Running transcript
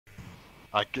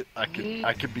I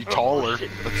could be taller.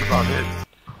 That's about it.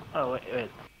 Oh wait.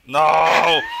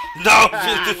 No! No,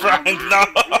 50 Frank, no!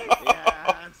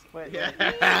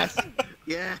 Yes!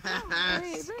 Yes!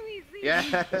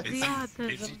 Yes!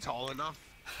 Is he tall enough?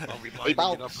 Are we Hey, lining it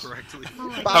up bounce. correctly?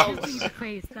 Bounce!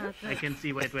 I can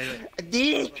see. Wait.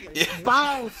 Dick! Yeah.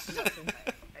 Bounce!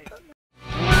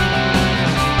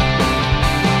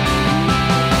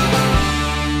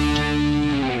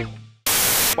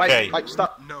 Okay. Wait,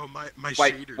 stop. No, my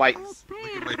Wait, shaders. wait. Look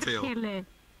at my tail. Turn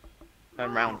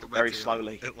around Look at my very tail.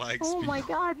 slowly. It lags. Oh my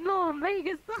god, no,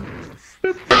 Vegas.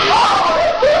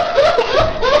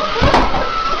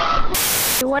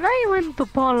 When I went to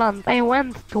Poland, I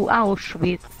went to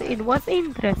Auschwitz. It was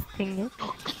interesting.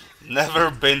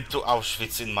 Never been to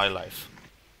Auschwitz in my life.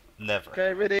 Never.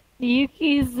 Okay, ready?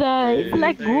 It's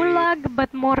like Gulag,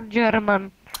 but more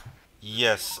German.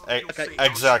 Yes, Okay.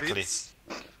 exactly.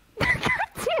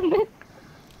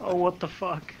 Oh, what the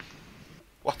fuck?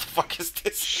 What the fuck is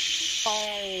this?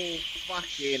 Oh,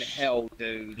 fucking hell,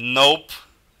 dude. Nope.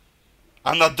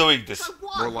 I'm not doing this.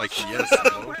 More like yes.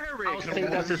 No.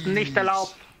 Das ist nicht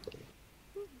erlaubt.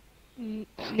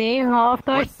 Nee, hör auf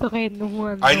Deutsch zu reden,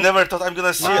 Huren. I never thought I'm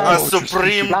gonna see a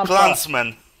supreme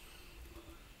Clansman.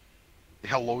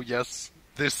 Hello, yes.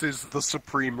 This is the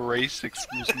supreme race.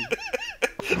 Excuse me.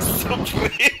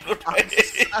 Supreme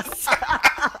race.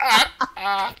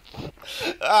 Zach.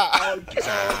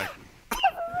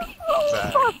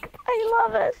 Fuck, I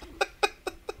love it.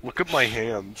 Look at my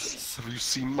hands. Have you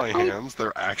seen my hands?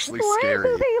 They're actually Why scary.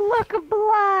 do they look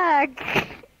black?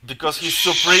 Because he's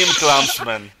supreme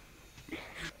Clansman.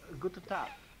 Good to tap.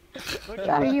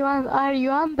 Are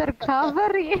you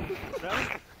undercover?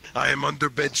 I am under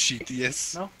bed sheet.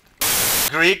 Yes. No.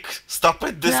 Greek, stop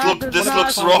it. This Yeah, this that's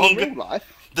looks not wrong. Real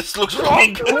life? This looks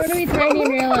wrong. What are we trying in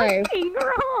real life? Fucking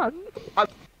wrong.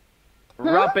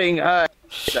 Rubbing her.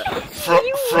 From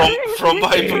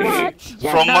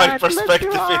my perspective,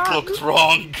 it looked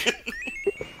wrong.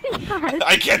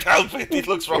 I can't help it. It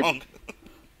looks wrong.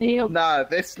 No,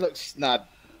 this looks... No,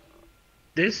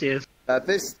 This is.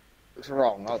 this looks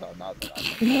wrong. Hold on. No,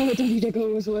 don't be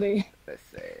ridiculous, Woody. This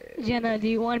is... Jenna, do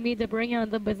you want me to bring out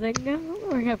the bazinga,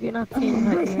 or have you not seen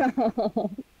that yet?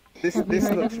 This Have you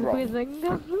heard looks of the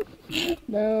wrong.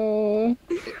 No.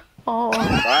 Oh,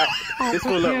 Right? This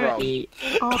will look wrong.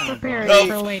 I'll prepare it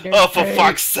for later. Oh, for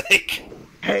fuck's sake!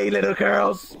 Hey, little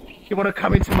girls, you want to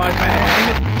come into my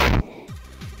van?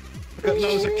 I've got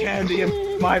loads of candy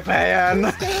in my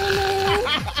van.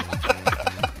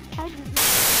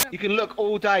 You can look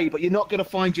all day, but you're not going to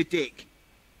find your dick.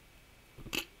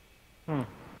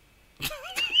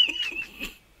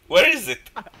 Where is it?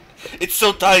 It's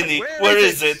so tiny. Where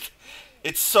is it? it?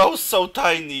 It's so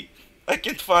tiny. I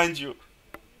can't find you.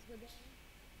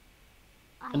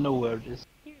 I know where it is.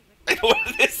 I know where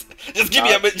it is. Just give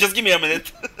me a minute. Just give me a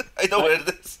minute. I know where it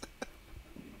is.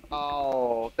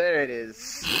 Oh, there it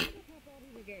is.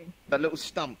 The little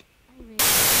stump.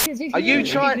 Are Are you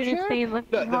trying? You're gonna stay in the Look,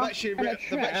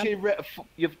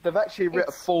 they've actually written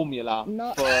a formula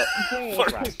Not for. gay, For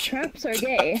because traps are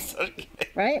gay, Okay.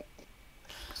 right?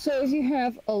 So if you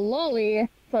have a lolly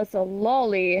plus a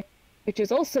lolly, which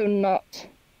is also not,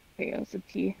 it's a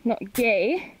T, not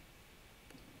gay,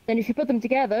 then if you put them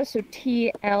together, so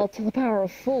TL to the power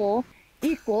of 4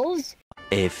 equals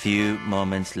A few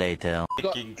moments later.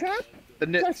 trap The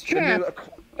plus trap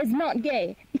is not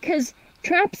gay, because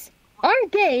traps are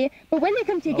gay, but when they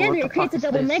come together, what the it creates a fuck is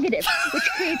double this? negative, which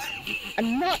creates a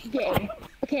not gay.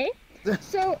 Okay?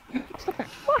 So, stop that.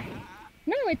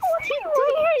 No, it's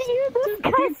Why are you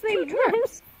discussing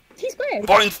this? T squared.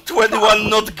 Point 21,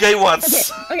 not gay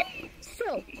ones. Okay,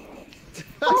 so,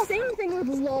 the same thing with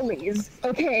lollies,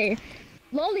 okay?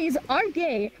 Lollies are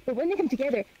gay, but when they come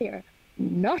together, they are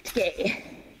not gay.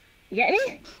 You get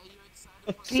me?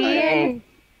 So then,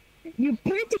 you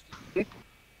put it together,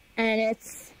 and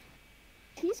it's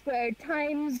T squared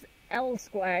times L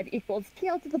squared equals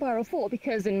TL to the power of 4,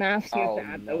 because in maths you have to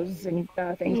add those and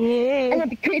things. And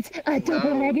then it creates a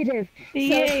double negative.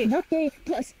 So, not gay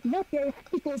plus not gay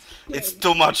equals gay. It's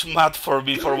too much math for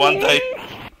me for one day.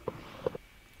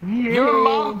 You're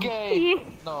not gay!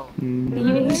 No.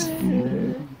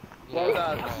 Well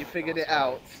done, you figured it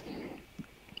out.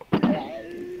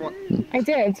 I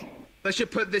did. They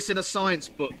should put this in a science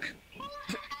book.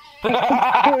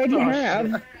 I already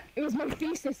have. It was my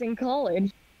thesis in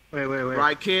college. Wait.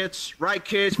 Right, kids,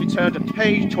 if you turn to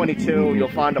page 22, you'll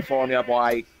find a formula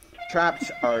why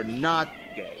traps are not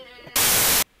gay.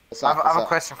 What's up? I have a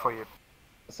question for you.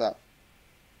 What's up?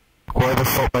 Why the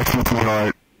fuck am I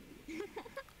tonight?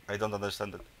 I don't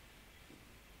understand it.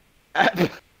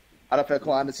 I don't feel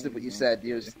quite understood what you said.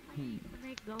 You was...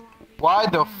 Why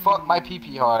the fuck my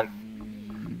pee hard?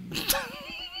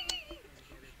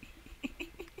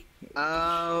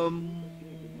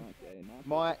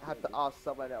 Might have to ask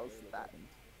someone else that.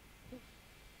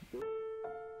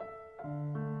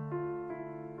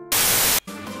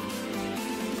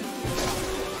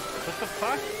 What the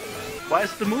fuck? Why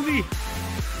is the movie?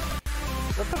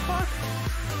 What the fuck?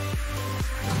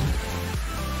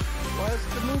 Why is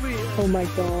the movie? Oh my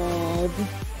god.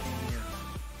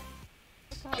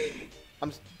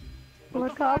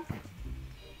 Look up.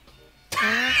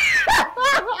 Yeah.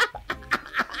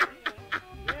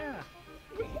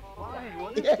 Why?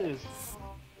 What is this?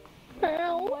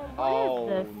 What is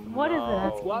this? What is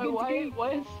this?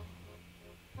 Why is...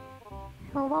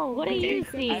 Hello, what are you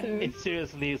seeing? It's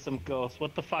seriously some ghost.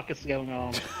 What the fuck is going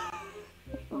on?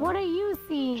 What are you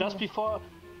seeing? Just before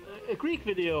a Greek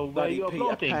video where Bloody you're Peter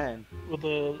uploading Pan. with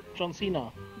John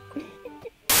Cena.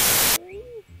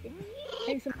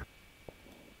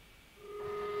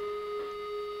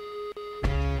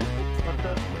 What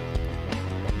the?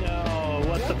 No,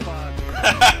 what the fuck?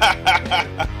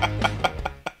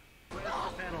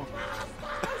 Panel.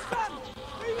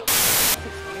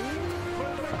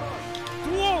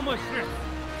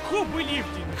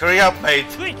 Hurry up, mate.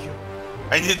 Thank you.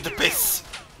 I need the piss.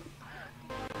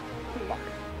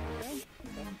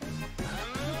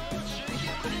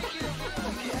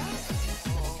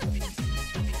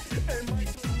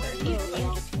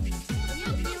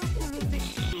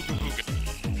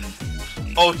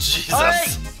 Oh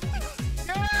Jesus!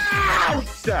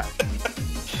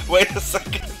 Wait a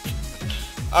second.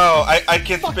 Oh, I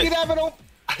can't pick.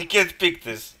 I can't pick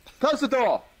this. Close the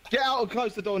door. Get out and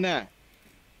close the door now.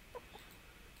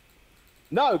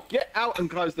 No, get out and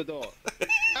close the door.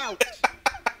 Out.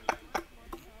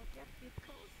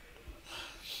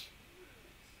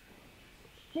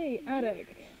 Hey, Adik.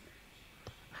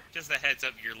 Just a heads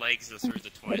up, your legs are through the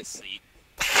toilet seat.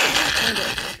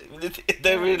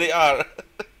 They really are.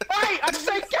 Hey, I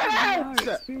said get out!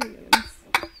 Yeah.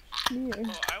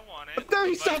 Oh, I want it.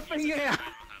 Do something here!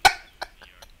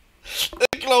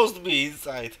 They closed me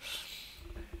inside.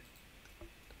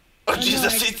 Oh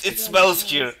Jesus, it smells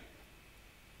here.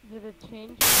 Did it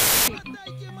change?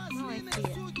 Oh,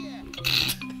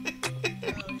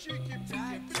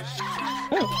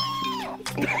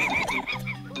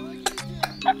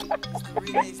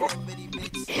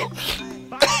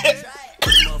 I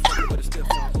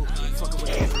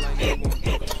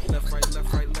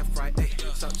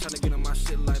see Stop trying to get on my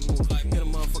shit like move. Get a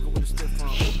motherfucker with a stiff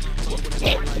arm.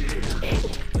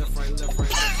 Left,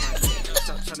 right.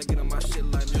 Stop trying to get on my shit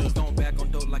like move. Don't back on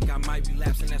dope like I might be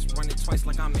lapsing. That's running twice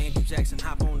like I'm Andrew Jackson.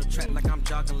 Hop on the track like I'm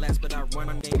jogging last, but I run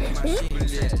my name in my shit.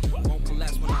 Yeah. Won't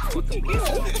collapse when I fucking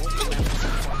blast. Won't collapse when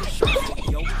I fucking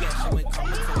shot. Yo, we got you in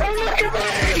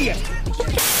coming.